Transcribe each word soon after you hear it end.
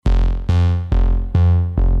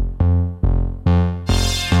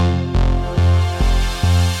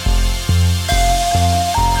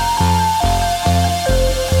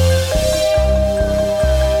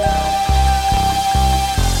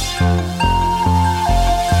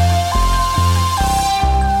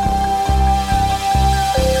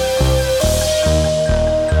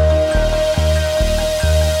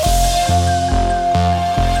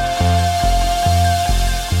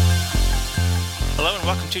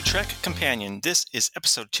to Trek Companion. This is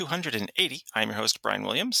episode 280. I'm your host, Brian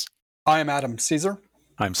Williams. I am Adam Caesar.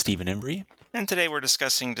 I'm Stephen Embry. And today we're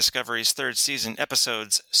discussing Discovery's third season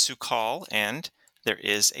episodes, Su'Kal and There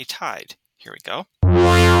Is a Tide. Here we go.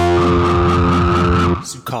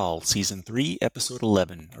 Su'Kal, Season 3, Episode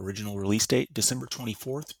 11. Original release date, December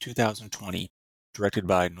 24th, 2020. Directed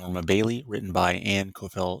by Norma Bailey, written by Anne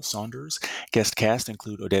Coffell Saunders. Guest cast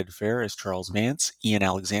include Oded Fehr as Charles Vance, Ian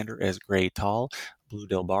Alexander as Gray Tal, Blue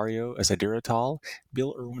Del Barrio as Adira Tal,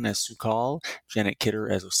 Bill Irwin as Su'Kal, Janet Kidder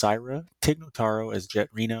as Osyraa, Tig Notaro as Jet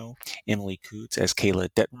Reno, Emily Coots as Kayla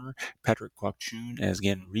Detmer, Patrick Kwok-Choon as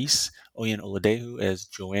Gen Reese, Oyen Oladeju as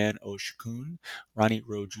Joanne O'Shakun, Ronnie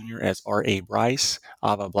Rowe Jr. as R.A. Bryce,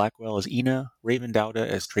 Ava Blackwell as Ina, Raven Dowda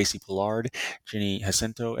as Tracy Pollard, Jenny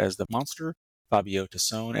Jacinto as the Monster, Fabio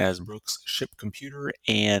Tassone as Brooks Ship Computer,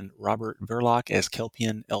 and Robert Verloc as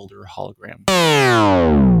Kelpian Elder Hologram.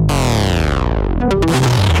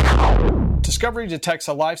 Discovery detects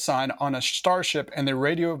a life sign on a starship in the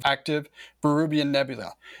radioactive Berubia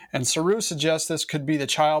Nebula, and Saru suggests this could be the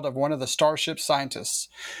child of one of the starship's scientists.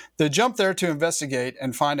 They jump there to investigate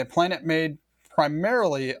and find a planet made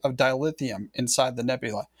primarily of dilithium inside the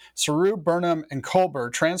nebula. Saru, Burnham, and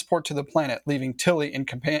Culber transport to the planet, leaving Tilly in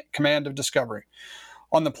command of Discovery.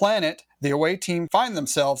 On the planet, the away team find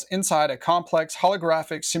themselves inside a complex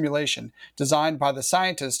holographic simulation designed by the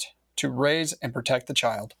scientist to raise and protect the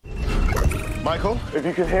child. Michael, if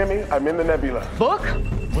you can hear me, I'm in the nebula. Book?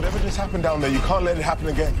 Whatever just happened down there, you can't let it happen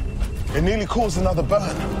again. It nearly caused another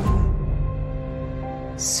burn.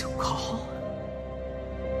 Su'Kal?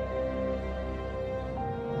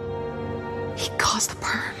 He caused the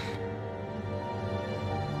burn.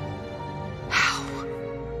 How?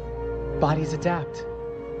 Bodies adapt.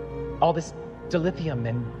 All this dilithium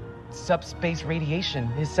and subspace radiation,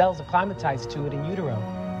 his cells acclimatized to it in utero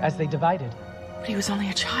as they divided. But he was only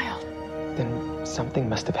a child. Then something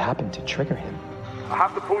must have happened to trigger him. I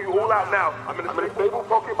have to pull you all out now. I'm in a stable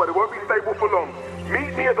pocket, but it won't be stable for long.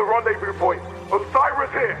 Meet me at the rendezvous point.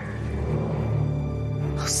 Osyra's here.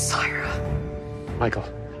 Osyraa. Michael,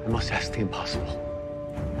 I must ask the impossible.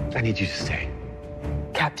 I need you to stay.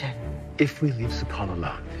 Captain. If we leave Su'Kal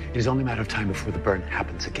alone, it is only a matter of time before the burn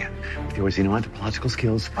happens again. With your xenoanthropological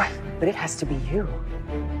skills... But it has to be you.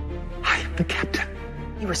 I am the captain.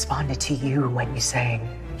 He responded to you when you saying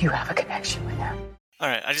you have a connection with him. All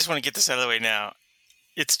right, I just want to get this out of the way now.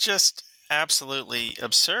 It's just absolutely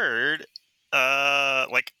absurd. I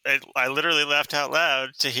literally laughed out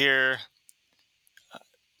loud to hear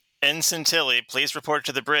Ensign Tilly, please report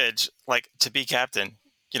to the bridge, to be captain.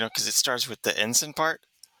 Because it starts with the ensign part.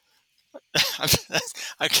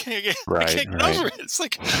 I can't get over it. It's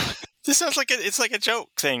like, this sounds like it's like a joke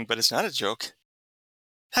thing, but it's not a joke.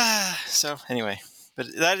 So anyway, but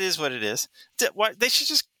that is what it is. Why they should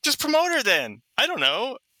just promote her then? I don't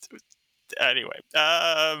know. Anyway,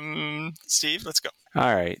 Steve, let's go.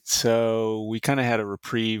 All right, so we kind of had a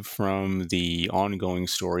reprieve from the ongoing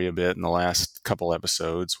story a bit in the last couple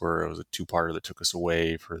episodes, where it was a two-parter that took us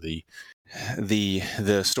away for the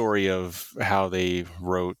story of how they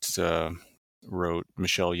wrote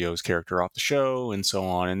Michelle Yeoh's character off the show and so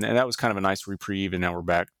on, and that was kind of a nice reprieve. And now we're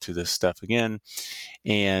back to this stuff again,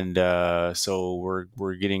 and so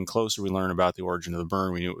we're getting closer. We learn about the origin of the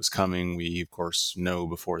burn. We knew it was coming. We of course know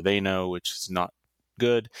before they know, which is not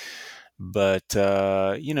good. But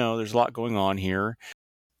there's a lot going on here.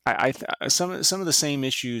 Some of the same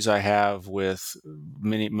issues I have with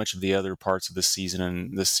much of the other parts of this season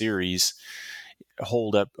and this series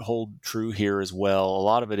hold true here as well. A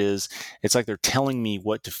lot of it is, it's like they're telling me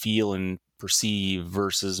what to feel and perceive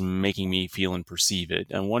versus making me feel and perceive it.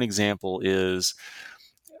 And one example is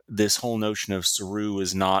this whole notion of Saru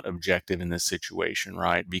is not objective in this situation,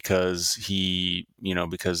 right? Because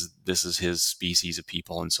because this is his species of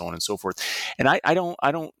people and so on and so forth. And I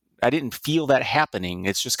didn't feel that happening.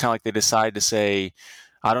 It's just kind of like they decide to say,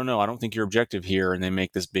 I don't know, I don't think you're objective here. And they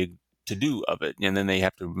make this big to-do of it. And then they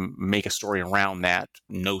have to make a story around that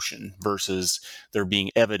notion versus there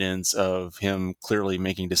being evidence of him clearly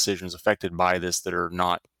making decisions affected by this that are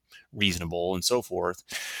not reasonable and so forth.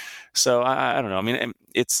 So I don't know. I mean,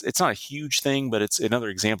 it's not a huge thing, but it's another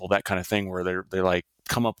example of that kind of thing where they like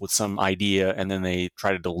come up with some idea and then they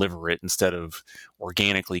try to deliver it instead of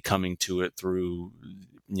organically coming to it through,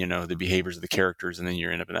 the behaviors of the characters, and then you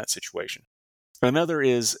end up in that situation. Another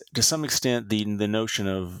is, to some extent, the notion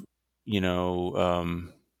of,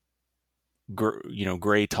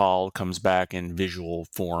 Gray Tal comes back in visual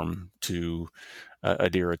form to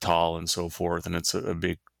Adira Tal and so forth, and it's a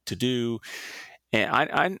big to-do.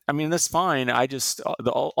 And I mean, that's fine. I just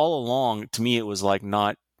all along, to me, it was like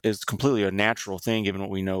not is completely a natural thing, given what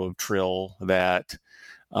we know of Trill, that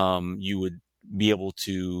you would be able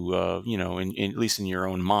to, at least in your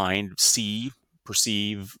own mind,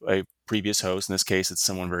 perceive a previous host. In this case, it's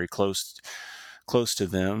someone very close to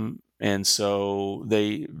them, and so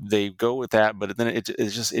they go with that. But then it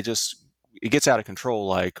gets out of control.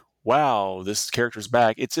 Like, wow, this character's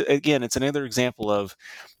back. It's another example of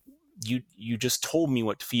you just told me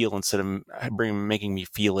what to feel instead of making me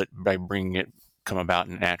feel it by bringing it come about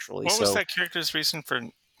naturally. What was that character's reason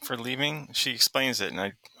for leaving? She explains it, and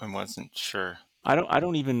I wasn't sure. I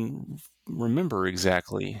don't even remember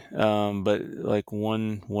exactly. But like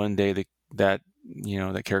one day that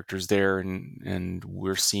character's there, and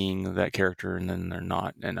we're seeing that character, and then they're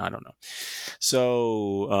not, and I don't know.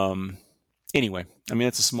 So anyway, I mean,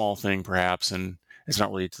 it's a small thing perhaps, and it's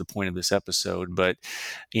not really to the point of this episode, but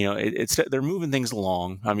they're moving things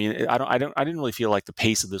along. I mean, I didn't really feel like the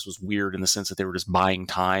pace of this was weird in the sense that they were just buying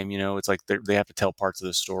time. It's like they have to tell parts of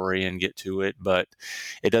the story and get to it, but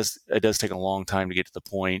it does take a long time to get to the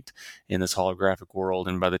point in this holographic world.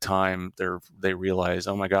 And by the time they realize,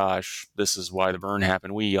 oh my gosh, this is why the burn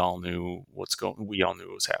happened, we all knew what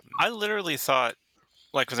was happening. I literally thought,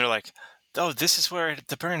 like, when they're like, oh, this is where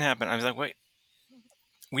the burn happened, I was like, wait.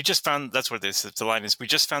 We just found, that's what the line is, we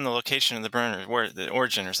just found the location of the burn, or where the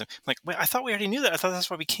origin or something. I'm like, wait, I thought we already knew that. I thought that's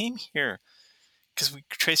why we came here. Because we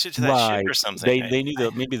traced it to that ship or something. They knew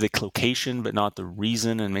maybe the location, but not the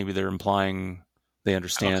reason, and maybe they're implying they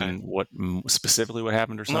understand specifically what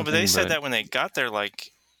happened or something. No, but they said that when they got there,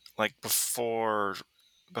 like before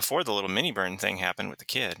the little mini burn thing happened with the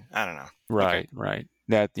kid. I don't know. Right.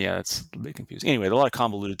 That's a bit confusing. Anyway, a lot of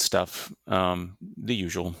convoluted stuff. The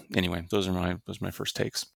usual. Anyway, those are my first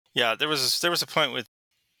takes. Yeah, there was a point with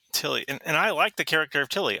Tilly, and I like the character of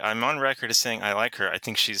Tilly. I'm on record as saying I like her. I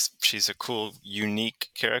think she's a cool, unique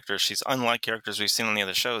character. She's unlike characters we've seen on the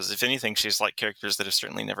other shows. If anything, she's like characters that have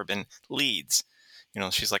certainly never been leads.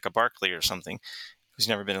 She's like a Barclay or something who's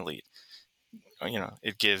never been a lead.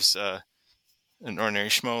 It gives an ordinary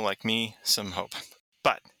schmo like me some hope.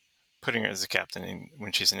 But putting her as a captain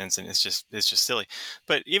when she's an ensign is just silly.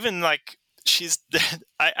 But even like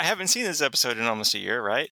I haven't seen this episode in almost a year,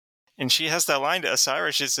 right? And she has that line to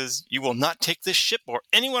Osira. She says, "You will not take this ship or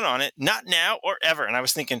anyone on it, not now or ever." And I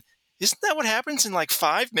was thinking, isn't that what happens in like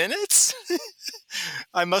 5 minutes?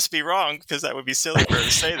 I must be wrong, because that would be silly for her to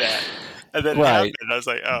say that. And then it happened. I was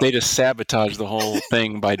like, oh. They just sabotage the whole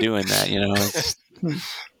thing by doing that,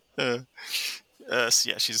 So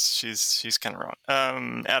yeah, she's kind of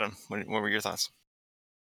wrong. Adam, what were your thoughts?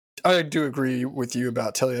 I do agree with you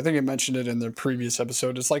about Tilly. I think I mentioned it in the previous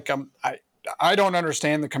episode. It's like I don't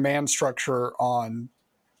understand the command structure on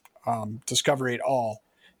Discovery at all.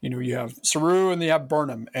 You have Saru and you have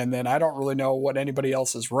Burnham, and then I don't really know what anybody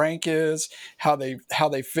else's rank is, how they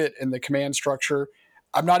fit in the command structure.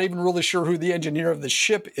 I'm not even really sure who the engineer of the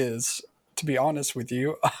ship is, to be honest with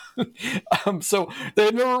you. So they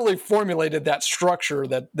never really formulated that structure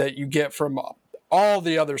that you get from all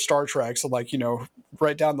the other Star Treks, like,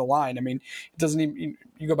 right down the line. I mean, it doesn't even,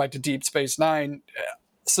 you go back to Deep Space Nine,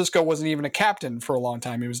 Sisko wasn't even a captain for a long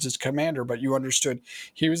time. He was just commander, but you understood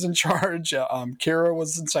he was in charge. Kira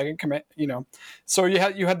was in second command, so you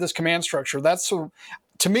had this command structure.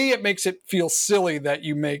 To me, it makes it feel silly that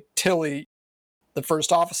you make Tilly the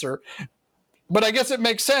first officer. But I guess it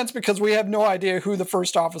makes sense because we have no idea who the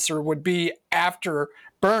first officer would be after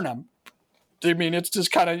Burnham. I mean, it's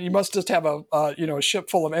just kind of, you must just have a ship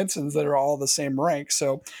full of ensigns that are all the same rank.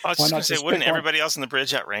 So I was just going to say, wouldn't everybody else on the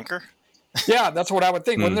bridge outrank her? Yeah, that's what I would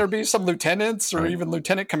think. Wouldn't there be some lieutenants or even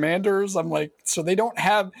lieutenant commanders? I'm like, so they don't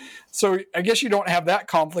have. So I guess you don't have that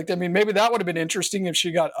conflict. I mean, maybe that would have been interesting if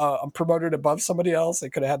she got promoted above somebody else. They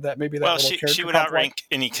could have had that. Maybe that. Well, she would outrank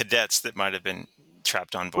any cadets that might have been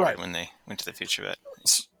trapped on board when they went to the future vet.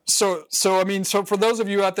 So I mean, so for those of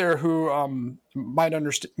you out there who might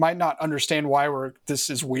not understand why this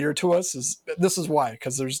is weird to us, this is why,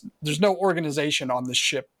 because there's no organization on the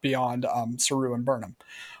ship beyond Saru and Burnham.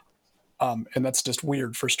 And that's just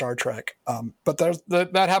weird for Star Trek. But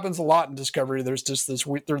that happens a lot in Discovery. There's just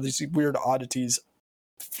there are these weird oddities.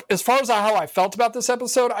 As far as how I felt about this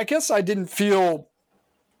episode, I guess I didn't feel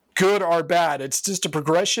good or bad. It's just a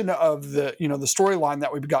progression of the storyline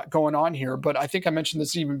that we've got going on here. But I think I mentioned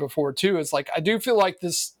this even before too. It's like I do feel like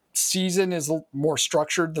this season is more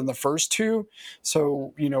structured than the first two.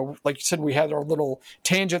 So, like you said, we had our little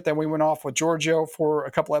tangent, then we went off with Giorgio for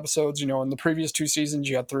a couple episodes. In the previous 2 seasons,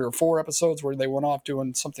 you had 3 or 4 episodes where they went off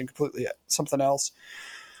doing something else.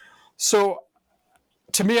 So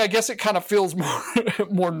to me, I guess it kind of feels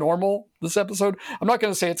more normal, this episode. I'm not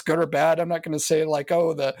going to say it's good or bad. I'm not going to say like,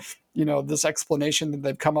 oh, this explanation that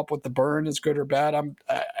they've come up with the burn is good or bad.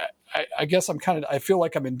 I guess I feel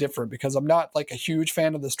like I'm indifferent because I'm not like a huge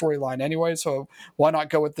fan of the storyline anyway. So why not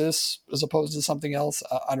go with this as opposed to something else?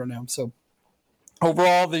 I don't know. So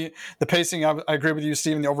overall, the pacing, I agree with you,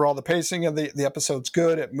 Stephen. The pacing of the episode's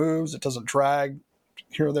good. It moves. It doesn't drag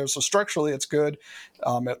here or there. So structurally, it's good.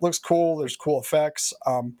 It looks cool. There's cool effects.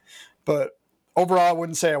 But overall, I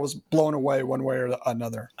wouldn't say I was blown away one way or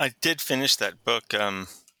another. I did finish that book,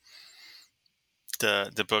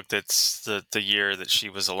 the book that's the year that she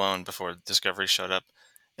was alone before Discovery showed up,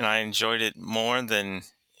 and I enjoyed it more than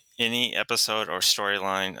any episode or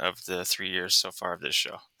storyline of the 3 years so far of this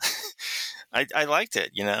show. I liked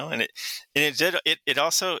it, and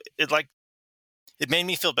it made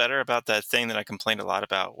me feel better about that thing that I complained a lot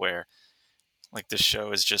about, where like this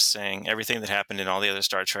show is just saying everything that happened in all the other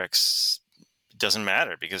Star Treks doesn't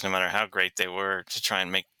matter, because no matter how great they were to try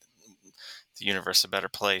and make the universe a better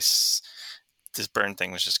place, this burn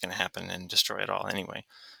thing was just going to happen and destroy it all anyway.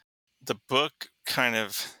 The book kind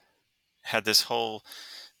of had this whole,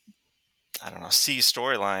 C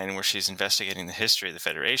storyline where she's investigating the history of the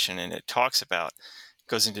Federation, and it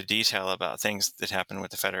goes into detail about things that happened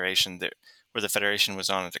with the Federation where the Federation was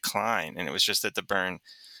on a decline, and it was just that the burn,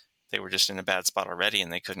 they were just in a bad spot already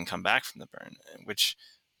and they couldn't come back from the burn, which,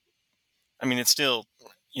 I mean, it's still,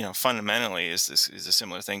 fundamentally is a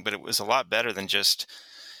similar thing, but it was a lot better than just,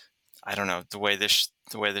 the way this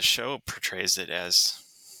show portrays it as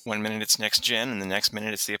 1 minute it's next gen and the next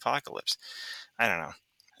minute it's the apocalypse. I don't know.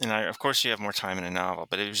 And of course you have more time in a novel,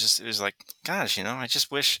 but it was like, gosh,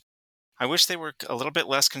 I wish they were a little bit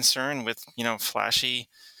less concerned with, flashy,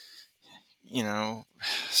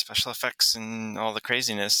 special effects and all the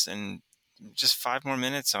craziness, and just 5 more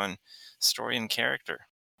minutes on story and character.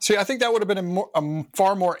 See, I think that would have been a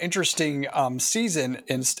far more interesting season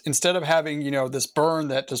instead of having, this burn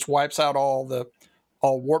that just wipes out all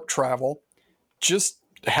warp travel. Just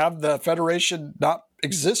have the Federation not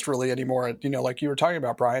exist really anymore. Like you were talking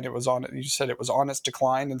about, Brian, you said it was on its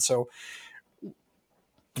decline. And so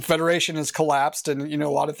the Federation has collapsed, and, a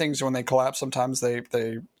lot of things when they collapse, sometimes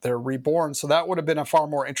they're reborn. So that would have been a far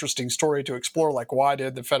more interesting story to explore. Like, why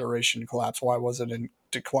did the Federation collapse? Why was it in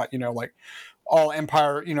decline? Like, all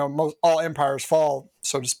empires fall,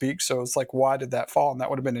 so to speak. So it's like, why did that fall? And that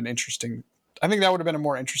would have been I think that would have been a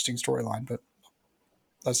more interesting storyline, but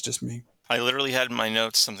that's just me. I literally had in my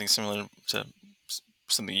notes something similar to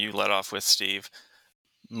something you led off with, Steve,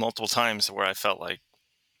 multiple times where I felt like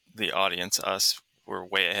the audience, us, were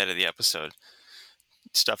way ahead of the episode.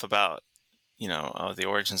 Stuff about, the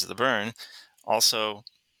origins of the burn. Also,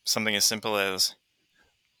 something as simple as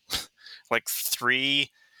like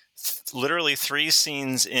literally 3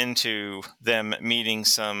 scenes into them meeting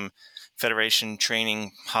some Federation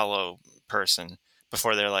training holo person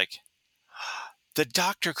before they're like, the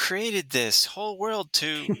Doctor created this whole world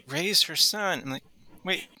to raise her son. I'm like,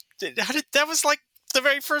 wait, that was like the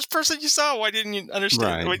very first person you saw. Why didn't you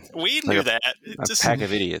understand? Right. We knew that. A pack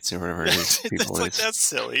of idiots or whatever it is. That's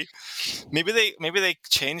silly. Maybe they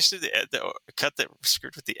changed the cut that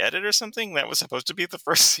screwed with the edit or something. That was supposed to be the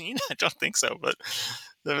first scene. I don't think so, but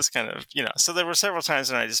that was kind of, So there were several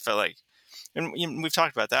times when I just felt like, and we've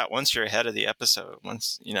talked about that. Once you're ahead of the episode,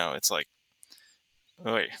 it's like,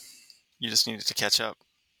 oh wait, you just needed to catch up.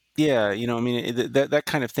 Yeah, that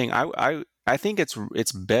kind of thing. I think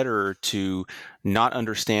it's better to not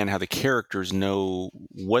understand how the characters know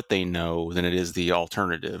what they know than it is the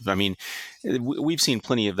alternative. I mean, we've seen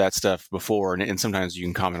plenty of that stuff before, and sometimes you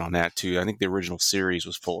can comment on that too. I think the original series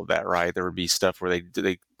was full of that, right? There would be stuff where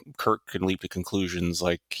Kirk can leap to conclusions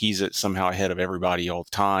like he's somehow ahead of everybody all the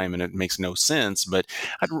time, and it makes no sense. But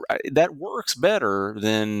that works better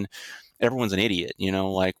than everyone's an idiot,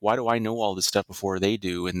 like, why do I know all this stuff before they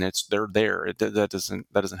do? And they're there. That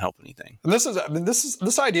doesn't help anything. And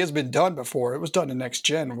this idea has been done before. It was done in Next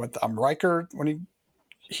Gen with Riker when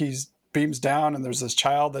he beams down and there's this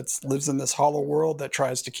child that lives in this hollow world that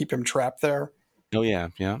tries to keep him trapped there. Oh yeah.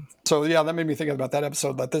 So yeah, that made me think about that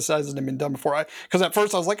episode. That this hasn't been done before. Because at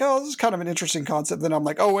first I was like, oh, this is kind of an interesting concept. Then I'm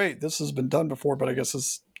like, oh wait, this has been done before, but I guess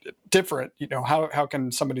it's different. How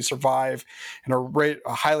can somebody survive in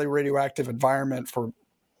a highly radioactive environment for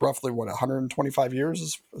roughly 125 years?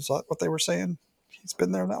 Is that what they were saying? He's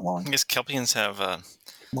been there that long. I guess Kelpians have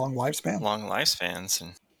long lifespans,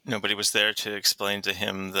 and nobody was there to explain to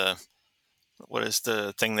him what is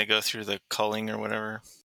the thing they go through, the culling or whatever.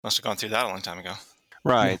 Must have gone through that a long time ago.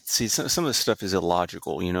 Right. Yeah. See, some of the stuff is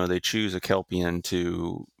illogical. They choose a Kelpian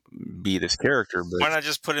to be this character. But why not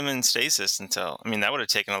just put him in stasis until? I mean, that would have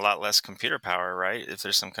taken a lot less computer power, right? If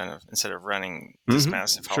there's some kind of, instead of running this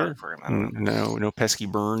massive hardware program. I don't know. No pesky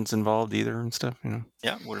burns involved either and stuff.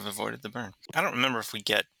 Yeah, would have avoided the burn. I don't remember if we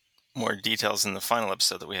get more details in the final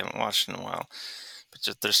episode that we haven't watched in a while,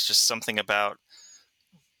 but there's just something about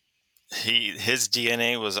his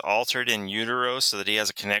DNA was altered in utero so that he has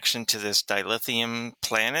a connection to this dilithium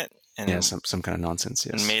planet. And some kind of nonsense.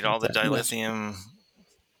 Yes, and made all the dilithium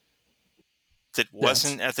that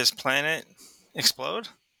wasn't at this planet explode.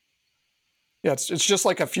 Yeah, it's just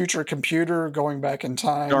like a future computer going back in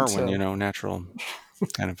time. Darwin, natural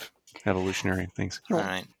kind of evolutionary things. All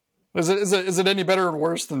right. Is it any better or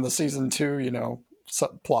worse than the season 2,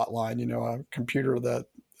 plot line? A computer that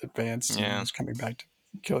advanced and is coming back to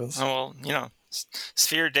kill us. Oh, well,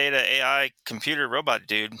 Sphere Data AI computer robot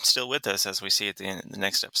dude still with us, as we see at the end of the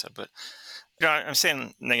next episode. But I'm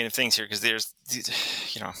saying negative things here because there's,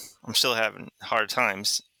 I'm still having hard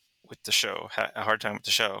times with the show.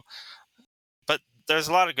 But there's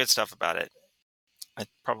a lot of good stuff about it. I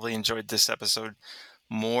probably enjoyed this episode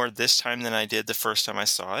more this time than I did the first time I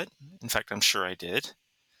saw it. In fact, I'm sure I did.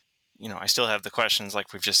 I still have the questions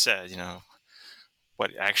like we've just said,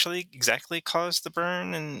 what actually exactly caused the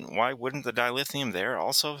burn, and why wouldn't the dilithium there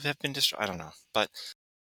also have been destroyed? I don't know, but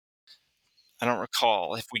I don't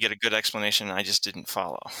recall if we get a good explanation. I just didn't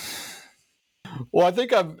follow. Well, I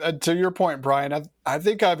think to your point, Brian, I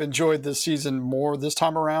think I've enjoyed this season more this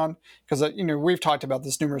time around because, we've talked about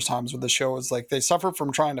this numerous times with the show. It's like they suffer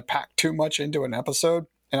from trying to pack too much into an episode.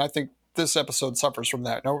 And I think this episode suffers from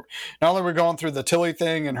that. Not only are we going through the Tilly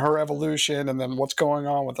thing and her evolution and then what's going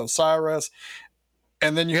on with Osiris,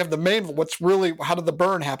 and then you have the main, how did the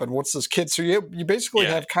burn happen? What's this kid? So you basically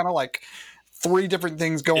have kind of like 3 different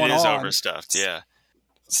things going on. It is overstuffed, yeah.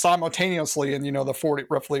 Simultaneously in, the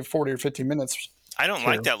roughly 40 or 50 minutes. I don't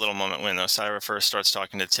like that little moment when Osiris first starts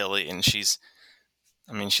talking to Tilly and she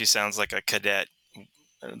sounds like a cadet.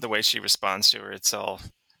 The way she responds to her, it's all,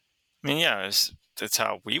 that's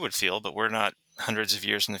how we would feel, but we're not hundreds of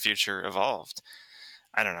years in the future evolved.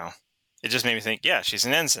 I don't know. It just made me think, she's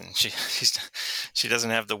an ensign. She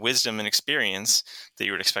doesn't have the wisdom and experience that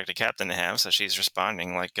you would expect a captain to have, so she's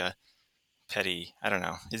responding like a petty, I don't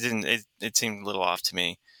know. It seemed a little off to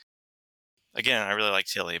me. Again, I really like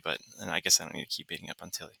Tilly, and I guess I don't need to keep beating up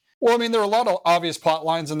on Tilly. Well, there are a lot of obvious plot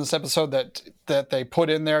lines in this episode that they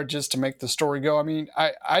put in there just to make the story go.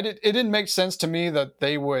 It didn't make sense to me that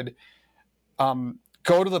they would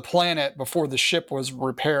go to the planet before the ship was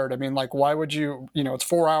repaired. Why would you, it's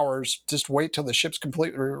 4 hours, just wait till the ship's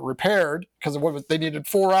completely repaired, because they needed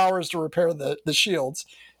 4 hours to repair the shields,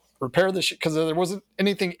 repair the ship, because there wasn't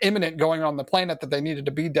anything imminent going on the planet that they needed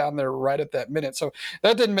to be down there right at that minute. So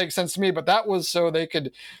that didn't make sense to me, but that was so they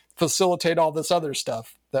could facilitate all this other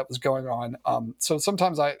stuff that was going on. So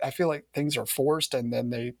sometimes I feel like things are forced and then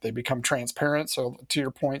they become transparent. So to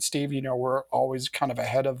your point, Steve, we're always kind of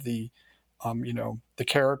ahead of the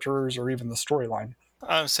characters or even the storyline.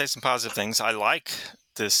 I would say some positive things. I like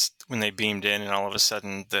this when they beamed in and all of a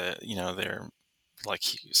sudden they're like,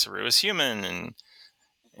 Saru is human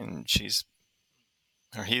and he's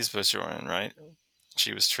Bajoran, right?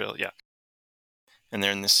 She was Trill, yeah. And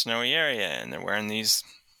they're in this snowy area and they're wearing these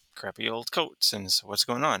crappy old coats, and so what's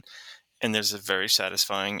going on? And there's a very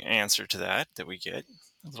satisfying answer to that we get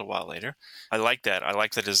a little while later. I like that. I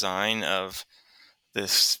like the design of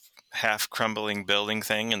this half-crumbling building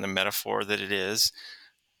thing and the metaphor that it is.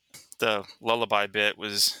 The lullaby bit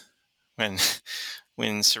was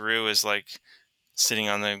when Saru is like sitting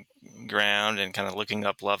on the ground and kind of looking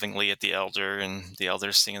up lovingly at the elder, and the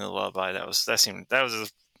elder's singing the lullaby. That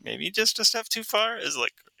was maybe just a step too far. It's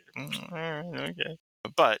like, okay.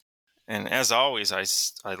 But, and as always, I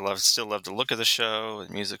still love the look of the show.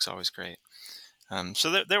 The music's always great.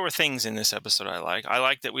 So there were things in this episode I like. I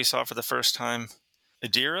like that we saw for the first time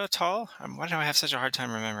Adira Tal. Why do I have such a hard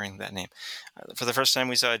time remembering that name? For the first time,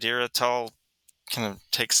 we saw Adira Tal kind of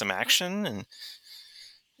take some action and,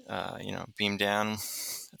 beam down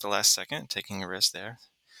at the last second, taking a risk there.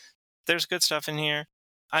 There's good stuff in here.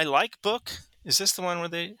 I like Book. Is this the one where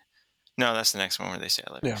they... No, that's the next one where they say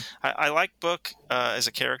I love you. Yeah. I like Book as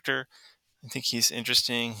a character. I think he's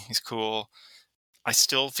interesting. He's cool. I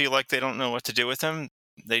still feel like they don't know what to do with him.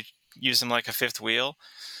 They use him like a fifth wheel,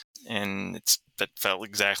 and that felt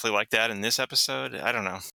exactly like that in this episode. I don't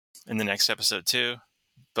know. In the next episode too.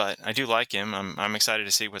 But I do like him. I'm excited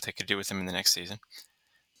to see what they could do with him in the next season.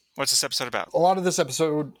 What's this episode about? A lot of this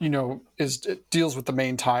episode, it deals with the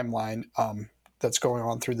main timeline that's going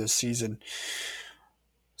on through this season.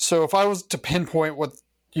 So if I was to pinpoint what,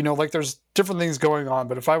 there's different things going on,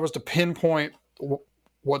 but if I was to pinpoint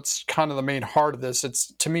what's kind of the main heart of this.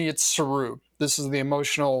 To me, it's Saru. This is the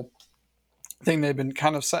emotional thing they've been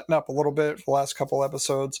kind of setting up a little bit for the last couple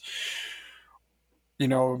episodes. You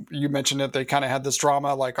know, you mentioned that they kind of had this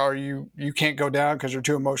drama, like, you can't go down because you're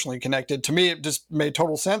too emotionally connected. To me, it just made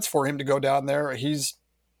total sense for him to go down there.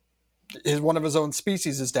 One of his own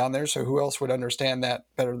species is down there, so who else would understand that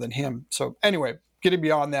better than him? So anyway, getting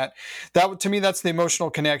beyond that to me, that's the emotional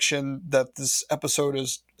connection that this episode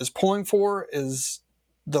is pulling for, is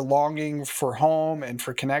the longing for home and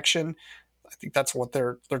for connection. I think that's what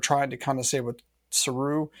they're trying to kind of say with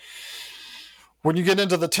Saru. When you get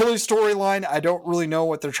into the Tilly storyline, I don't really know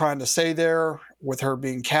what they're trying to say there with her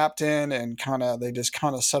being captain, and they just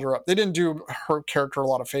kind of set her up. They didn't do her character a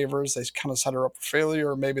lot of favors. They kind of set her up for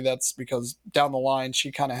failure. Maybe that's because down the line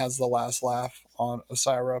she kind of has the last laugh on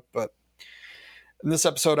Osyraa. But in this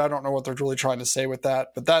episode, I don't know what they're really trying to say with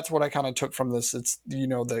that. But that's what I kind of took from this. It's,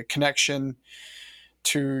 the connection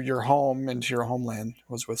to your home and to your homeland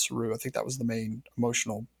was with Saru. I think that was the main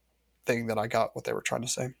emotional thing that I got what they were trying to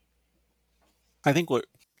say. I think what,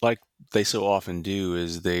 like they so often do,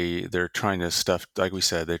 is they're trying to stuff, like we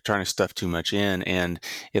said, they're trying to stuff too much in, and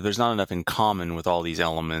if there's not enough in common with all these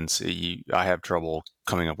elements, I have trouble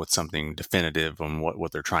coming up with something definitive on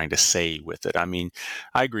what they're trying to say with it. I mean,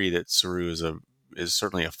 I agree that Saru is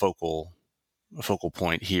certainly a focal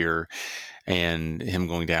point here, and him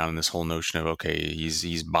going down in this whole notion of, okay,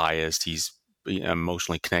 he's biased, he's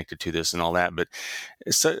emotionally connected to this and all that, but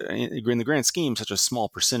in the grand scheme, such a small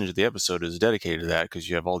percentage of the episode is dedicated to that, because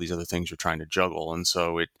you have all these other things you're trying to juggle, and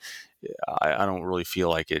so I don't really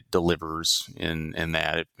feel like it delivers in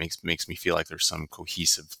that. It makes me feel like there's some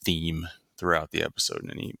cohesive theme throughout the episode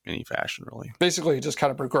in any fashion, really. Basically, it just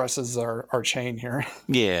kind of progresses our chain here.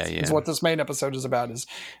 Yeah. It's what this main episode is about. It's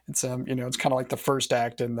it's kind of like the first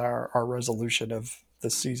act in our resolution of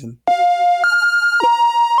this season.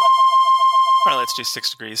 All right, let's do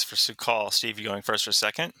 6 degrees for Su'Kal. Steve, you going first or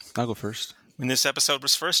second? I'll go first. When this episode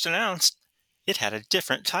was first announced, it had a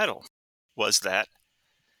different title. Was that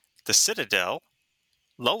The Citadel,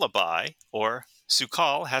 Lullaby, or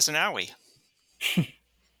Su'Kal Has an Owie?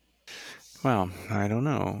 Well, I don't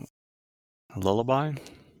know. Lullaby?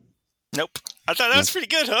 Nope. I thought that was pretty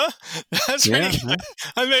good, huh? That's pretty good.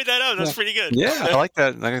 I made that up. That's pretty good. Yeah, I like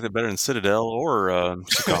that. I like that better than Citadel or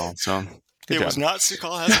Su'Kal. So it was not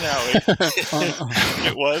Su'Kal Has an Owie.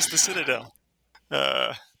 It was The Citadel.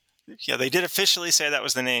 Yeah, they did officially say that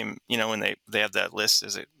was the name. When they have that list,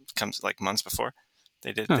 as it comes like months before,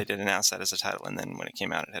 they did announce that as a title, and then when it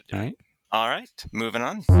came out, it had to. Right. All right, moving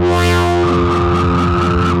on.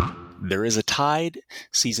 There is a Tide,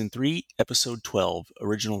 Season 3, Episode 12.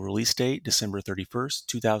 Original release date, December 31st,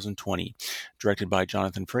 2020. Directed by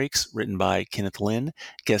Jonathan Frakes. Written by Kenneth Lynn.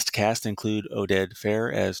 Guest cast include Oded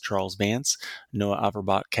Fehr as Charles Vance, Noah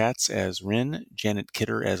Averbach-Katz as Rin, Janet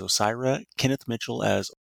Kidder as Osyraa, Kenneth Mitchell as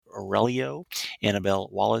Aurelio, Annabelle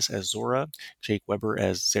Wallace as Zora, Jake Weber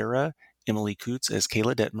as Zara, Emily Coots as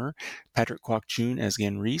Kayla Detmer, Patrick Kwok-Choon as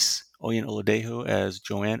Gen Reese, Oyen Oladejo as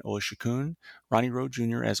Joanne Oshikun, Ronnie Rowe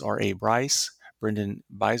Jr. as R.A. Bryce, Brendan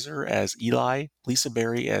Beiser as Eli, Lisa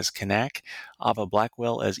Berry as Kanak, Ava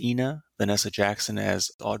Blackwell as Ina, Vanessa Jackson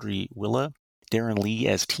as Audrey Willa, Darren Lee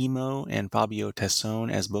as Timo, and Fabio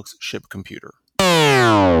Tessone as Book's ship computer.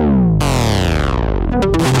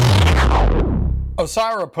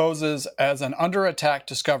 Osyraa poses as an under-attack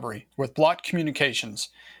Discovery with blocked communications,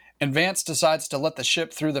 and Vance decides to let the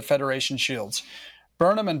ship through the Federation shields.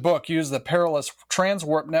 Burnham and Book use the perilous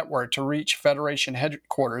transwarp network to reach Federation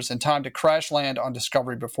headquarters in time to crash land on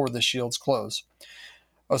Discovery before the shields close.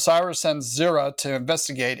 Osyraa sends Zira to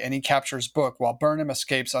investigate, and he captures Book while Burnham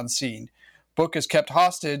escapes unseen. Book is kept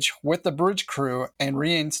hostage with the bridge crew, and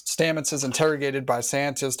Rien Stamets is interrogated by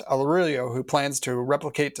scientist Aurelio, who plans to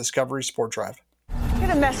replicate Discovery's sport drive. Get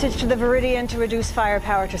a message to the Viridian to reduce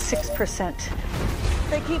firepower to 6%.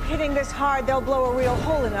 If they keep hitting this hard, they'll blow a real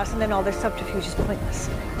hole in us, and then all their subterfuge is pointless.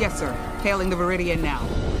 Yes, sir. Hailing the Viridian now.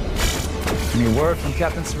 Any word from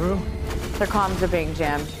Captain Saru? Their comms are being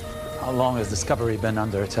jammed. How long has Discovery been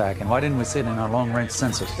under attack, and why didn't we sit in our long-range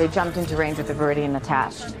sensors? They jumped into range with the Viridian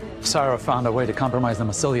attached. Osyraa found a way to compromise the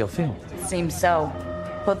mycelial field. Seems so.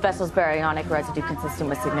 Both vessels bear ionic residue consistent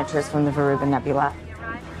with signatures from the Veruba Nebula.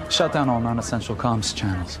 Shut down all non-essential comms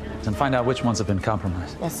channels and find out which ones have been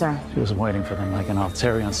compromised. Yes, sir. She was waiting for them like an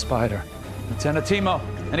Alterian spider. Lieutenant Timo,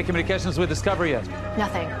 any communications with Discovery yet?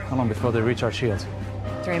 Nothing. How long before they reach our shields?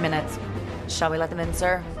 3 minutes. Shall we let them in,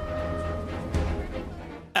 sir?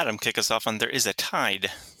 Adam, kick us off on There Is a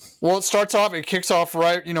Tide. Well, it kicks off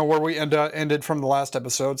right, where we ended from the last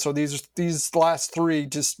episode. So these last 3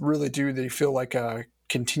 just really they feel like a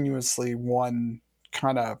continuously one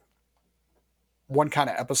kind of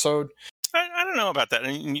episode. I don't know about that,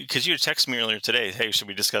 because you texted me earlier today, hey, should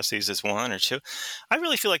we discuss these as one or two? I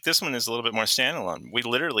really feel like this one is a little bit more standalone. We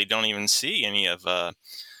literally don't even see any of the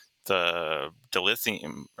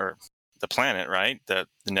dilithium or the planet, right? The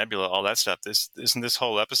nebula, all that stuff. Isn't this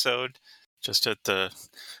whole episode just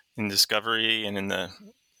in Discovery and in the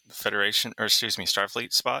Federation, or excuse me,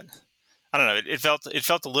 Starfleet spot? I don't know. It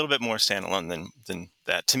felt a little bit more standalone than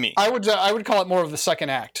that to me. I would call it more of the second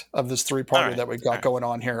act of this 3-parter that we've got going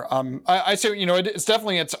on here. I say, it's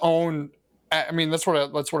definitely its own. I mean, that's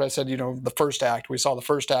what I said. The first act, we saw the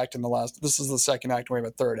first act in the last. This is the second act. We have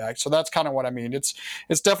a third act, so that's kind of what I mean. It's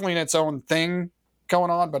definitely in its own thing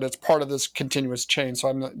going on, but it's part of this continuous chain. So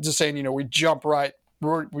I'm just saying, we jump right.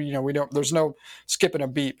 We don't. There's no skipping a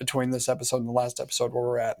beat between this episode and the last episode where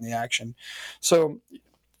we're at in the action. So.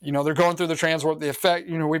 They're going through the transwarp, the effect,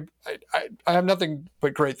 I have nothing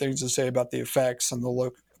but great things to say about the effects and the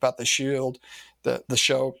look, about the shield, the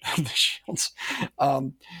show, the shields,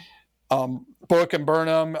 Book and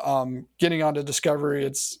Burnham, getting onto Discovery.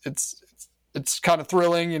 It's kind of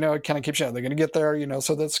thrilling, it kind of keeps you, they're going to get there,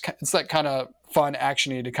 so it's that kind of fun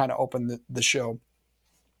action-y to kind of open the show.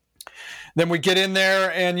 Then we get in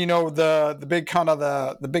there, and the big kind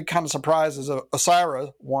of surprise is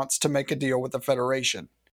Osyraa wants to make a deal with the Federation,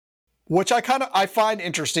 which I find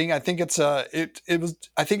interesting. I think I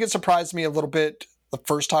think it surprised me a little bit the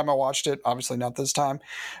first time I watched it. Obviously not this time,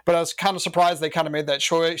 but I was kind of surprised they kind of made that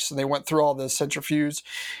choice and they went through all this centrifuge.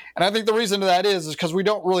 And I think the reason to that is because we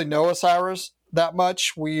don't really know Osyraa that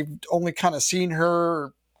much. We've only kind of seen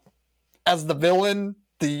her as the villain,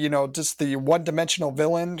 just the one-dimensional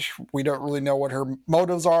villain. We don't really know what her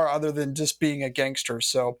motives are other than just being a gangster.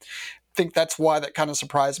 So I think that's why that kind of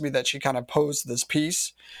surprised me that she kind of posed this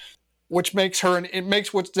piece, which makes her an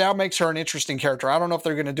interesting character. I don't know if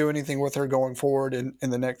they're going to do anything with her going forward in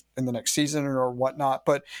the next season or whatnot,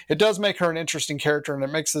 but it does make her an interesting character, and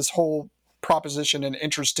it makes this whole proposition an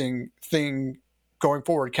interesting thing going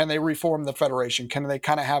forward. Can they reform the Federation? Can they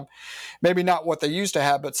kind of have maybe not what they used to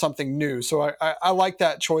have, but something new? So I like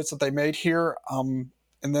that choice that they made here. And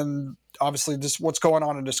then obviously just what's going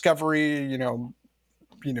on in Discovery,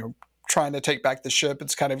 trying to take back the ship.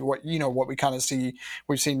 It's kind of what we kind of see.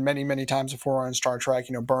 We've seen many, many times before on Star Trek.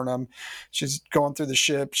 Burnham, she's going through the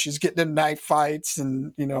ship. She's getting in knife fights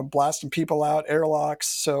and blasting people out, airlocks.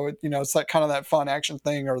 So it's that kind of that fun action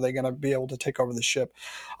thing. Are they going to be able to take over the ship?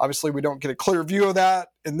 Obviously, we don't get a clear view of that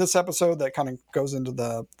in this episode. That kind of goes into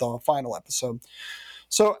the final episode.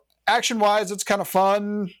 So action wise, it's kind of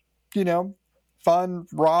fun. Fun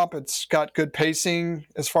romp. It's got good pacing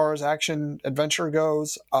as far as action adventure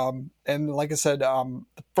goes. And like I said, the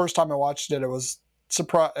first time I watched it, I was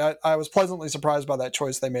pleasantly surprised by that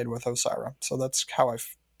choice they made with Osyraa. So that's how I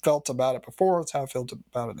felt about it before. It's how I feel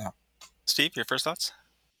about it now. Steve, your first thoughts?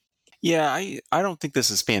 Yeah, I don't think this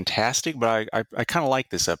is fantastic, but I kind of like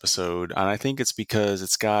this episode, and I think it's because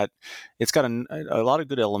it's got a lot of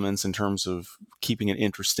good elements in terms of keeping it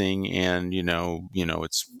interesting, and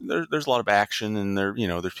it's there's a lot of action, and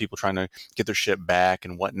there's people trying to get their ship back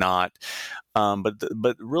and whatnot,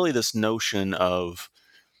 but really this notion of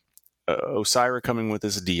Osyraa coming with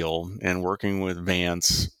this deal and working with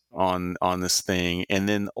Vance on this thing, and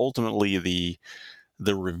then ultimately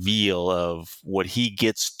the reveal of what he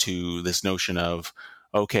gets to, this notion of,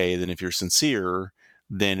 okay, then if you're sincere,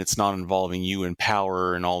 then it's not involving you in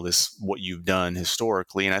power and all this, what you've done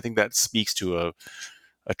historically. And I think that speaks to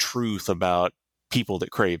a truth about people that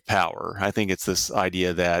crave power. I think it's this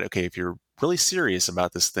idea that, okay, if you're really serious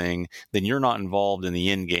about this thing, then you're not involved in the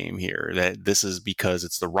end game here. That this is because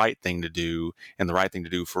it's the right thing to do, and the right thing to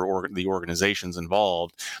do for the organizations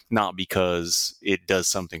involved, not because it does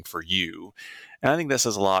something for you. And I think that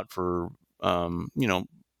says a lot for,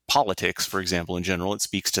 politics, for example, in general. It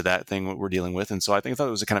speaks to that thing what we're dealing with, and so I thought it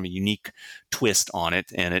was a kind of a unique twist on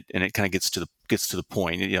it, and it kind of gets to the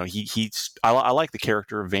point. I like the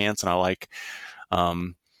character of Vance, and I like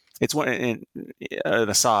it's one. And an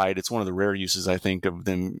aside, it's one of the rare uses I think of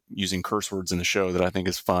them using curse words in the show that I think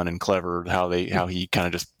is fun and clever. How he kind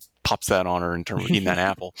of just pops that on her in terms of eating that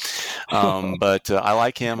apple. But I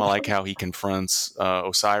like him. I like how he confronts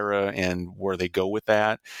Osyraa and where they go with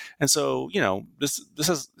that. And so, this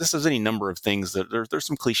has any number of things that there's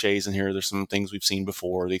some cliches in here. There's some things we've seen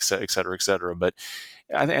before, et cetera, et cetera. But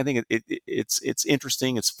I think it's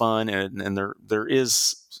interesting. It's fun. And there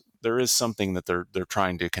is something that they're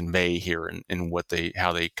trying to convey here in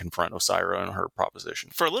how they confront Osyraa and her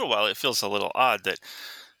proposition. For a little while, it feels a little odd that,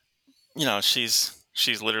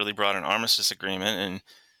 she's literally brought an armistice agreement, and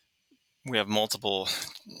we have multiple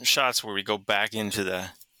shots where we go back into the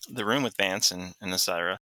the room with Vance and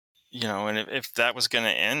Osyraa. And if that was going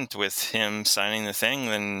to end with him signing the thing,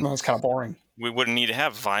 then it's kind of boring. We wouldn't need to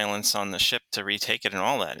have violence on the ship to retake it and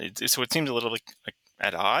all that. So it seems a little like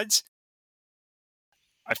at odds.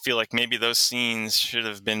 I feel like maybe those scenes should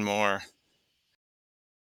have been more.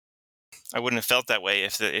 I wouldn't have felt that way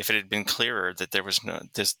if it had been clearer that there was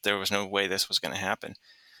no way this was going to happen.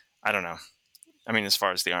 I don't know. I mean, as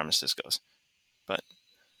far as the armistice goes, but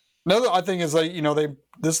another odd thing is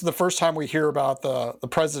this is the first time we hear about the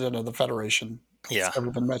president of the Federation. Yeah, it's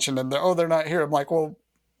ever been mentioned, and they're not here. I'm like, well,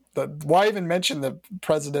 why even mention the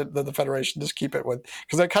president of the Federation? Just keep it with,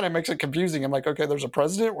 because that kind of makes it confusing. I'm like, okay, there's a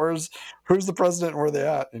president. Who's the president? Where are they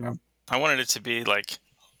at? I wanted it to be like,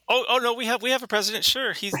 oh no, we have a president.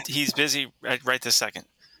 Sure, he's busy right this second,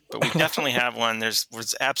 but we definitely have one. There's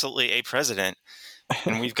absolutely a president,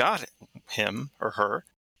 and we've got him or her.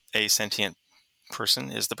 A sentient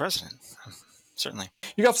person is the president. Certainly,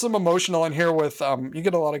 you got some emotional in here with you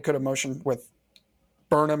get a lot of good emotion with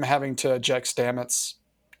Burnham having to eject Stamets.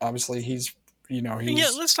 Obviously, he's. Yeah,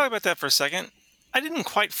 let's talk about that for a second. I didn't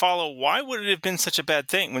quite follow. Why would it have been such a bad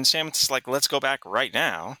thing when Stamets is like, "Let's go back right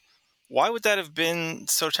now"? Why would that have been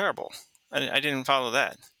so terrible? I didn't follow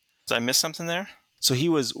that. Did I miss something there? So he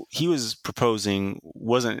was proposing,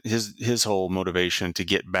 wasn't his whole motivation to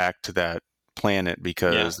get back to that planet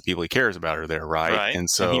because the people he cares about are there, right? Right. And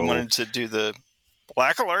so he wanted to do the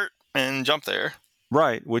black alert and jump there.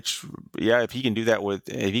 Right. Which, if he can do that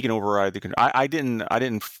if he can override the, I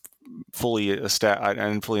didn't fully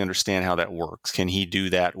understand how that works. Can he do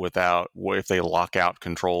that without, if they lock out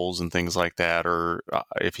controls and things like that, or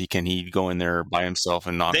if he go in there by himself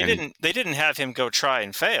and not? They didn't have him go try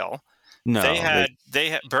and fail. No, they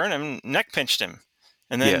had Burnham neck pinched him,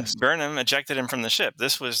 and then Burnham ejected him from the ship.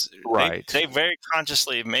 This was right. They very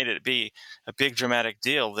consciously made it be a big dramatic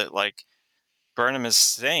deal that like Burnham is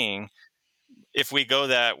saying, if we go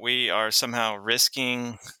that, we are somehow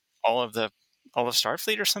risking all of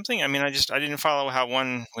Starfleet or something. I mean, I didn't follow how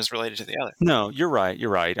one was related to the other. No, you're right.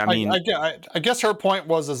 I mean, I guess her point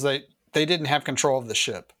was they didn't have control of the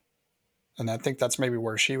ship, and I think that's maybe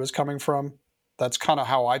where she was coming from. That's kind of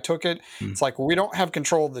how I took it. Mm. It's like, we don't have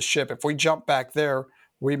control of the ship. If we jump back there,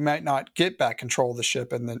 we might not get back control of the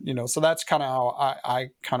ship, and then so that's kind of how I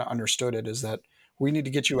kind of understood it. Is that we need to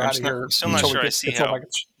get you out of here. I'm still not sure I see how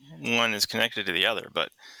one is connected to the other, but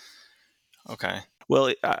okay.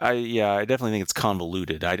 Well, I definitely think it's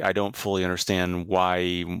convoluted. I don't fully understand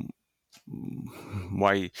why.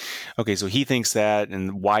 Okay, so he thinks that,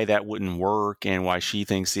 and why that wouldn't work, and why she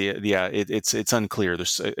thinks it's unclear.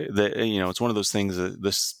 There's it's one of those things that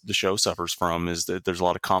the show suffers from, is that there's a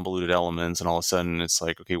lot of convoluted elements, and all of a sudden it's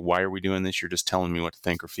like, okay, why are we doing this? You're just telling me what to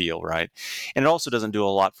think or feel, right? And it also doesn't do a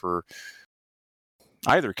lot for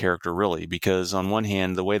either character, really, because on one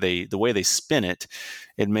hand, the way they spin it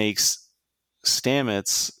makes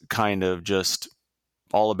Stamets kind of just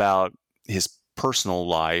all about his personal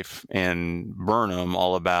life, and Burnham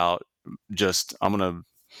all about just, I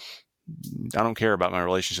don't care about my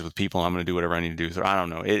relationship with people. I'm going to do whatever I need to do. So I don't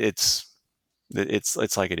know. It's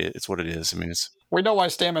like it is. It's what it is. I mean, we know why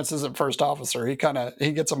Stamets isn't first officer. He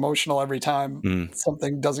gets emotional every time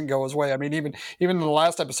something doesn't go his way. I mean, even in the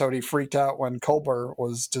last episode, he freaked out when Culber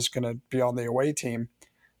was just going to be on the away team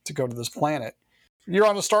to go to this planet. You're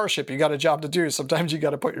on a starship. You got a job to do. Sometimes you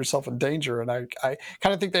got to put yourself in danger. And I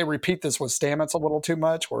kind of think they repeat this with Stamets a little too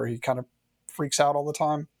much, where he kind of freaks out all the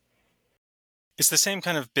time. It's the same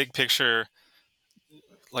kind of big picture,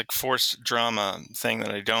 like forced drama thing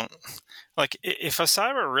that I don't like. If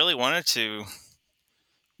Osyraa really wanted to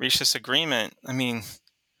reach this agreement, I mean,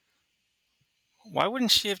 why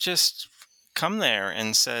wouldn't she have just come there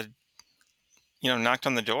and said, knocked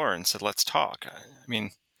on the door and said, "Let's talk"? I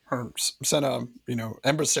mean, or sent a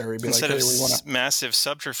emissary, be instead like, of "Hey, we want to." Massive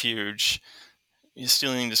subterfuge,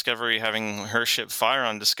 stealing Discovery, having her ship fire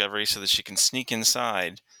on Discovery so that she can sneak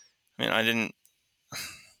inside. I mean, I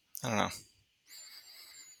don't know.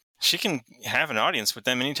 She can have an audience with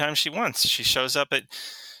them anytime she wants. She shows up at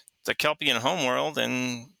the Kelpian homeworld,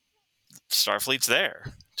 and Starfleet's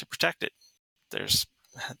there to protect it. There's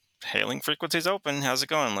hailing frequencies open. How's it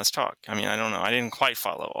going? Let's talk. I mean, I don't know. I didn't quite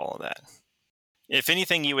follow all of that. If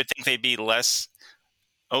anything, you would think they'd be less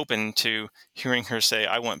open to hearing her say,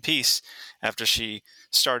 "I want peace," after she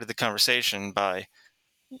started the conversation by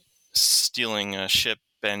stealing a ship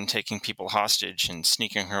and taking people hostage and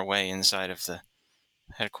sneaking her way inside of the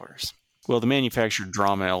headquarters. Well, the manufactured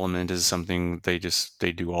drama element is something they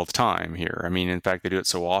do all the time here. I mean, in fact, they do it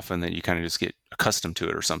so often that you kind of just get accustomed to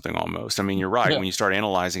it or something almost. I mean, you're right. Yeah. When you start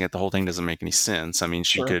analyzing it, the whole thing doesn't make any sense. I mean,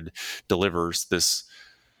 she could deliver this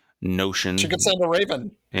notion. She could send a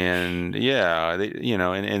raven. And yeah,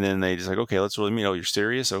 and then they just like, okay, let's really meet. Oh, you're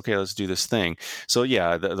serious? Okay, let's do this thing. So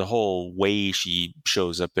yeah, the whole way she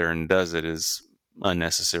shows up there and does it is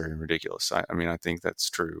unnecessary and ridiculous. I mean, I think that's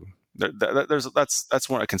true. That's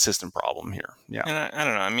a consistent problem here. Yeah. And I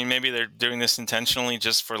don't know. I mean, maybe they're doing this intentionally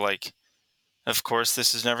just for like, of course,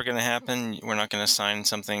 this is never going to happen. We're not going to sign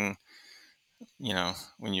something,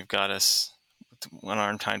 when you've got us with one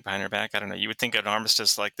arm tied behind our back. I don't know. You would think an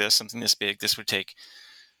armistice like this, something this big, this would take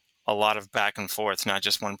a lot of back and forth, not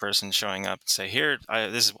just one person showing up and say, here,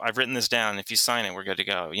 I've written this down. If you sign it, we're good to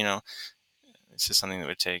go. It's just something that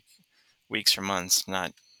would take weeks or months,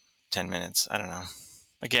 not 10 minutes. I don't know.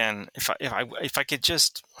 Again, if I could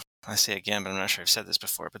just, I say again, but I'm not sure I've said this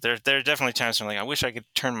before, but there are definitely times when I'm like, I wish I could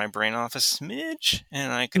turn my brain off a smidge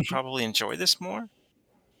and I could probably enjoy this more.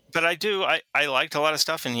 But I do. I liked a lot of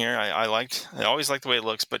stuff in here. I always liked the way it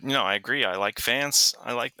looks, but I agree. I like Vance.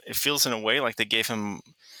 It feels in a way like they gave him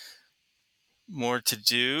more to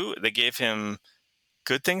do. They gave him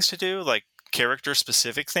good things to do, like character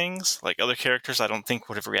specific things. Like other characters I don't think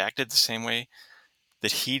would have reacted the same way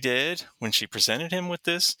that he did when she presented him with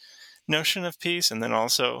this notion of peace. And then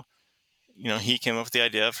also, he came up with the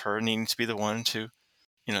idea of her needing to be the one to,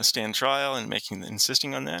 stand trial and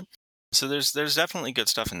insisting on that. So there's definitely good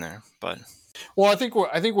stuff in there, but. Well, I think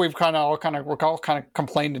we've we're all kind of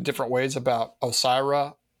complained in different ways about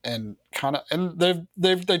Osyraa and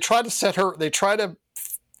they try to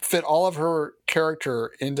fit all of her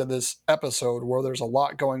character into this episode where there's a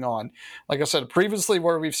lot going on. Like I said, previously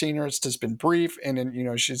where we've seen her, it's just been brief, and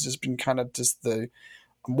then, she's just been kind of just the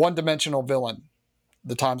one-dimensional villain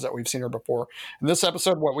the times that we've seen her before. In this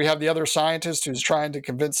episode, we have the other scientist who's trying to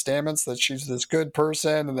convince Stamets that she's this good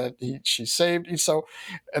person and that she saved. So,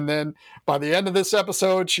 and then by the end of this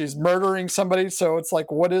episode, she's murdering somebody. So it's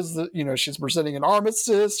like, what is she's presenting an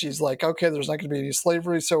armistice. She's like, okay, there's not going to be any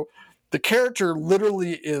slavery. So the character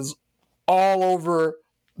literally is all over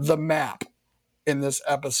the map in this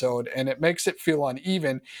episode, and it makes it feel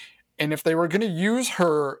uneven. And if they were going to use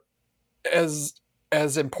her as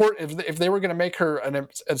important, if they were going to make her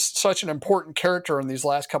as such an important character in these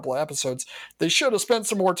last couple of episodes, they should have spent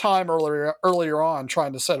some more time earlier on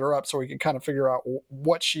trying to set her up so we can kind of figure out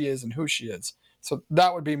what she is and who she is. So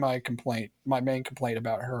that would be my main complaint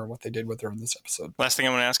about her and what they did with her in this episode. Last thing I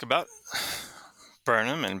want to ask about,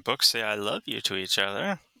 Burnham and Book say I love you to each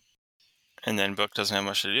other, and then Book doesn't have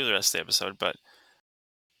much to do the rest of the episode, but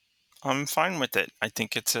I'm fine with it. I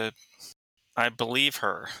think I believe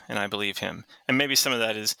her and I believe him. And maybe some of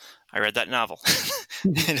that is I read that novel.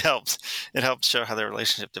 It helped show how their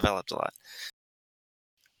relationship developed a lot.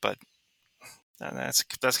 But that's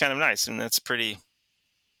kind of nice, and that's pretty.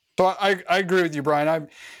 So I agree with you, Brian.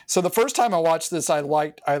 So the first time I watched this, I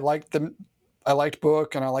liked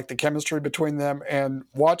Book, and I liked the chemistry between them. And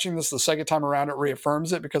watching this the second time around, it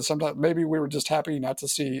reaffirms it, because sometimes maybe we were just happy not to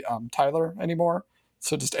see Tyler anymore.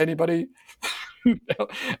 So just anybody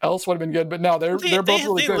else would have been good, but no, they're both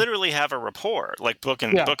really good. They literally have a rapport, like Book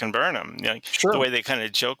and Burnham. Sure. The way they kind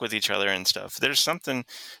of joke with each other and stuff. There's something.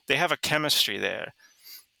 They have a chemistry there.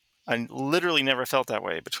 I literally never felt that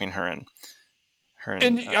way between her and.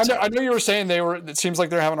 And I know you were saying it seems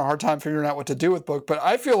like they're having a hard time figuring out what to do with Book, but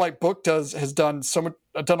I feel like Book has done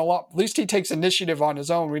a lot. At least he takes initiative on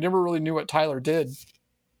his own. We never really knew what Tyler did.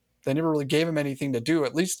 They never really gave him anything to do.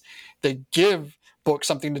 At least they give Book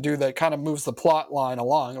something to do that kind of moves the plot line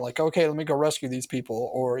along. Like, okay, let me go rescue these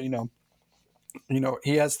people, or he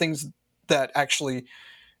has things that actually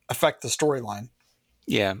affect the storyline.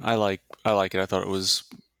 Yeah, I like it. I thought it was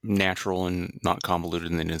natural and not convoluted,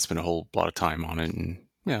 and they didn't spend a whole lot of time on it. And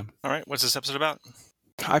yeah. All right, what's this episode about?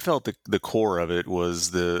 I felt the core of it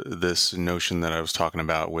was this notion that I was talking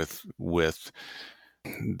about with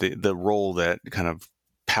the role that kind of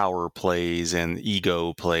power plays and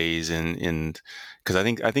ego plays, and because I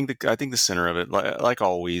think the center of it, like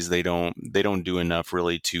always, they don't do enough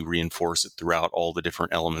really to reinforce it throughout all the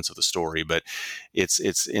different elements of the story. But it's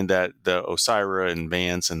in that the Osyraa and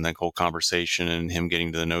Vance and the whole conversation and him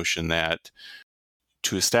getting to the notion that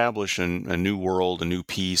to establish a new world, a new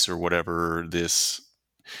peace, or whatever this.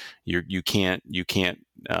 You can't you've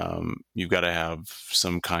got to have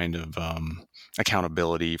some kind of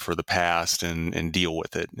accountability for the past and deal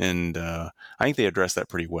with it. And I think they address that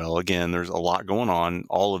pretty well. Again, there's a lot going on.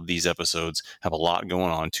 All of these episodes have a lot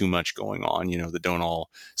going on, too much going on, that don't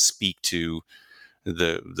all speak to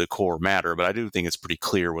the core matter. But I do think it's pretty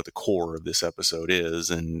clear what the core of this episode is.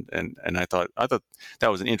 And I thought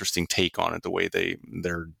that was an interesting take on it, the way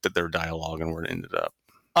their dialogue and where it ended up.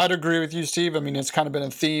 I'd agree with you, Steve. I mean, it's kind of been a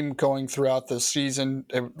theme going throughout this season,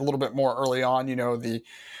 a little bit more early on,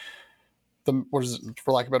 what is it,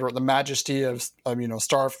 for lack of a better word, the majesty of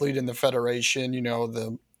Starfleet and the Federation,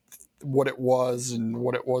 what it was and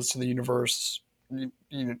what it was to the universe.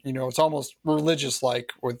 It's almost religious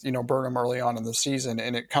like with Burnham early on in the season,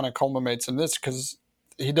 and it kind of culminates in this because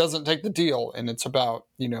he doesn't take the deal, and it's about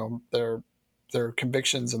their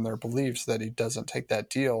convictions and their beliefs that he doesn't take that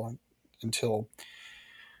deal until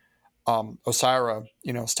Osira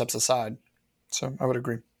steps aside. So I would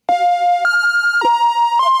agree.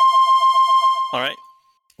 All right,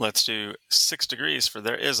 let's do 6 degrees for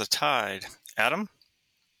There Is a Tide. Adam?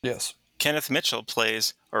 Yes. Kenneth Mitchell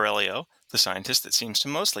plays Aurelio, the scientist that seems to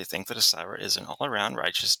mostly think that Osira is an all-around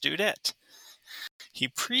righteous dudette. He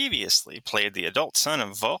previously played the adult son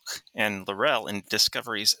of Volk and L'Rell in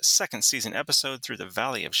Discovery's second season episode Through the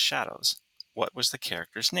Valley of Shadows. What was the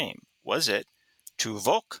character's name? Was it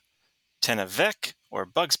Tuvok, Tenavek, or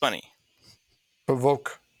Bugs Bunny?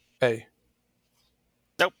 Tuvok. A.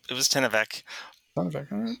 Nope, it was Tenavek.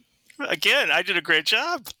 Tenavek, all right. Again, I did a great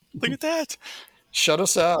job. Look at that. Shut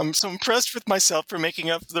us out. I'm so impressed with myself for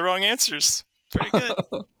making up the wrong answers. Pretty good.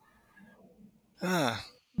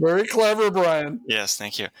 Very clever, Brian. Yes,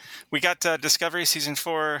 thank you. We got Discovery Season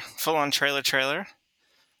 4 full-on trailer.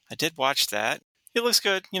 I did watch that. It looks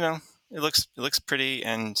good, It looks pretty,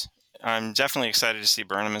 and I'm definitely excited to see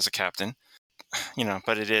Burnham as a captain.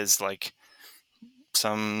 But it is like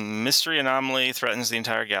some mystery anomaly threatens the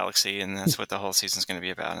entire galaxy, and that's what the whole season's going to be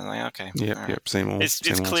about. And I'm like, okay. Yep, same old. It's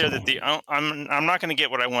clear that I'm not going to get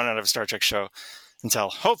what I want out of a Star Trek show until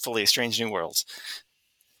hopefully Strange New Worlds.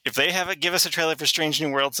 If they give us a trailer for Strange New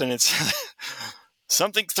Worlds and it's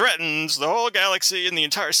something threatens the whole galaxy and the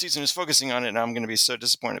entire season is focusing on it, and I'm going to be so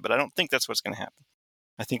disappointed. But I don't think that's what's going to happen.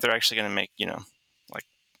 I think they're actually going to make,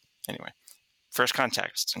 anyway, First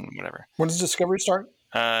Contacts and whatever. When does Discovery start?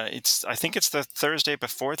 I think it's the Thursday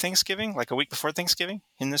before Thanksgiving, like a week before Thanksgiving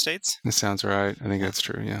in the States. That sounds right. I think that's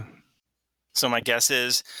true, yeah. So my guess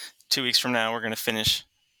is 2 weeks from now we're going to finish.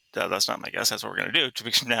 That's not my guess. That's what we're going to do. 2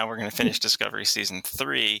 weeks from now we're going to finish Discovery Season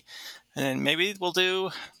 3. And then maybe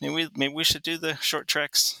we should do the short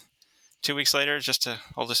treks 2 weeks later just to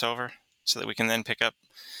hold us over so that we can then pick up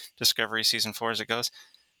Discovery Season 4 as it goes.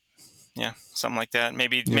 Yeah, something like that.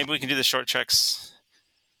 Maybe we can do the short treks.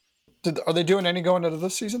 Are they doing any going into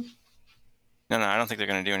this season? No, I don't think they're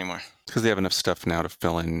going to do any more. Because they have enough stuff now to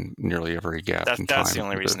fill in nearly every gap in time. That's the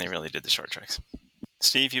only reason they really did the short treks.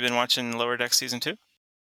 Steve, you've been watching Lower Decks Season 2?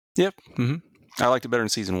 Yep. Mm-hmm. I liked it better than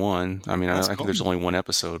Season 1. I mean, I cool. think there's only one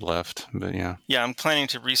episode left, but yeah. Yeah, I'm planning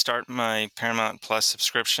to restart my Paramount Plus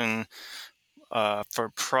subscription for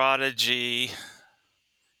Prodigy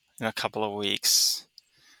in a couple of weeks.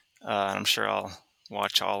 I'm sure I'll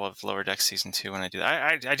watch all of Lower Decks Season 2 when I do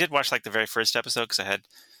that. I did watch like the very first episode because I had a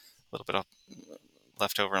little bit of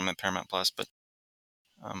left over on my Paramount Plus, but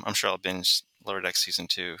I'm sure I'll binge Lower Decks Season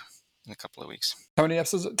 2 in a couple of weeks. How many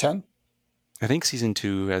episodes? 10? I think Season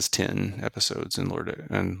 2 has 10 episodes in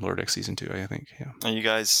Lower Decks Season 2, I think, yeah. Are you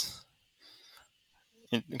guys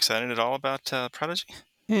excited at all about Prodigy?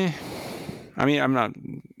 I mean,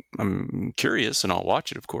 I'm curious and I'll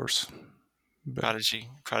watch it, of course. But...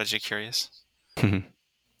 Prodigy curious?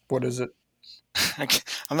 What is it?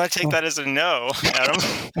 I'm going to take that as a no,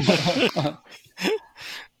 Adam.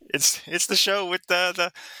 It's the show with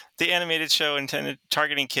the animated show intended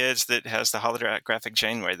targeting kids that has the holographic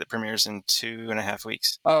Janeway that premieres in 2.5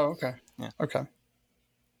 weeks. Oh, okay. Yeah. Okay.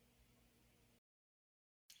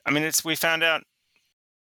 I mean, we found out.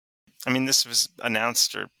 I mean, this was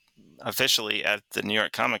announced or officially at the New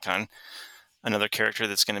York Comic Con. Another character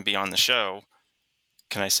that's going to be on the show.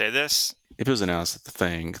 Can I say this? It was announced at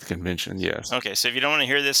the convention, yes. Okay, so if you don't want to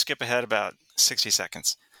hear this, skip ahead about 60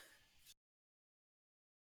 seconds.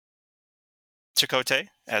 Chakotay,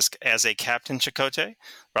 as a Captain Chakotay,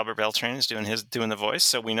 Robert Beltran is doing the voice,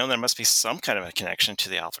 so we know there must be some kind of a connection to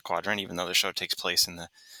the Alpha Quadrant, even though the show takes place in the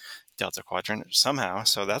Delta Quadrant somehow.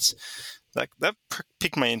 So that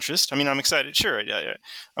piqued my interest. I mean, I'm excited. Sure,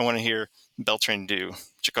 I want to hear Beltran do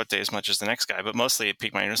Chakotay as much as the next guy, but mostly it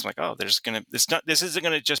piqued my interest. I'm like, oh, this isn't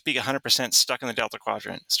going to just be 100% stuck in the Delta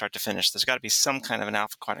Quadrant, start to finish. There's got to be some kind of an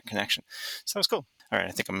Alpha Quadrant connection. So that was cool. All right,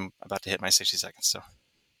 I think I'm about to hit my 60 seconds. So,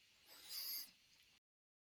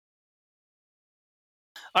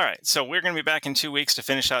 all right, so we're going to be back in 2 weeks to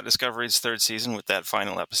finish out Discovery's third season with that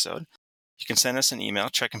final episode. You can send us an email,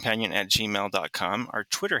 trekcompanion@gmail.com. Our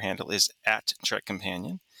Twitter handle is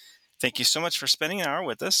 @trekcompanion. Thank you so much for spending an hour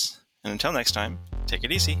with us. And until next time, take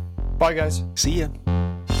it easy. Bye, guys. See ya.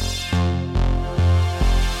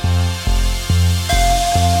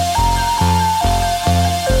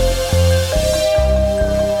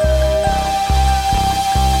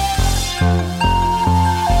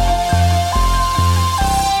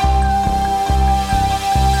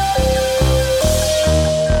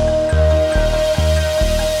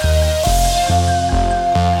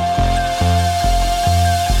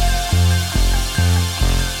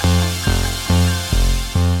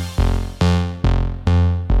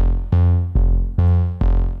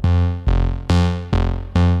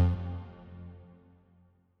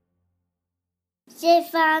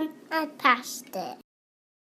 gun, I passed it.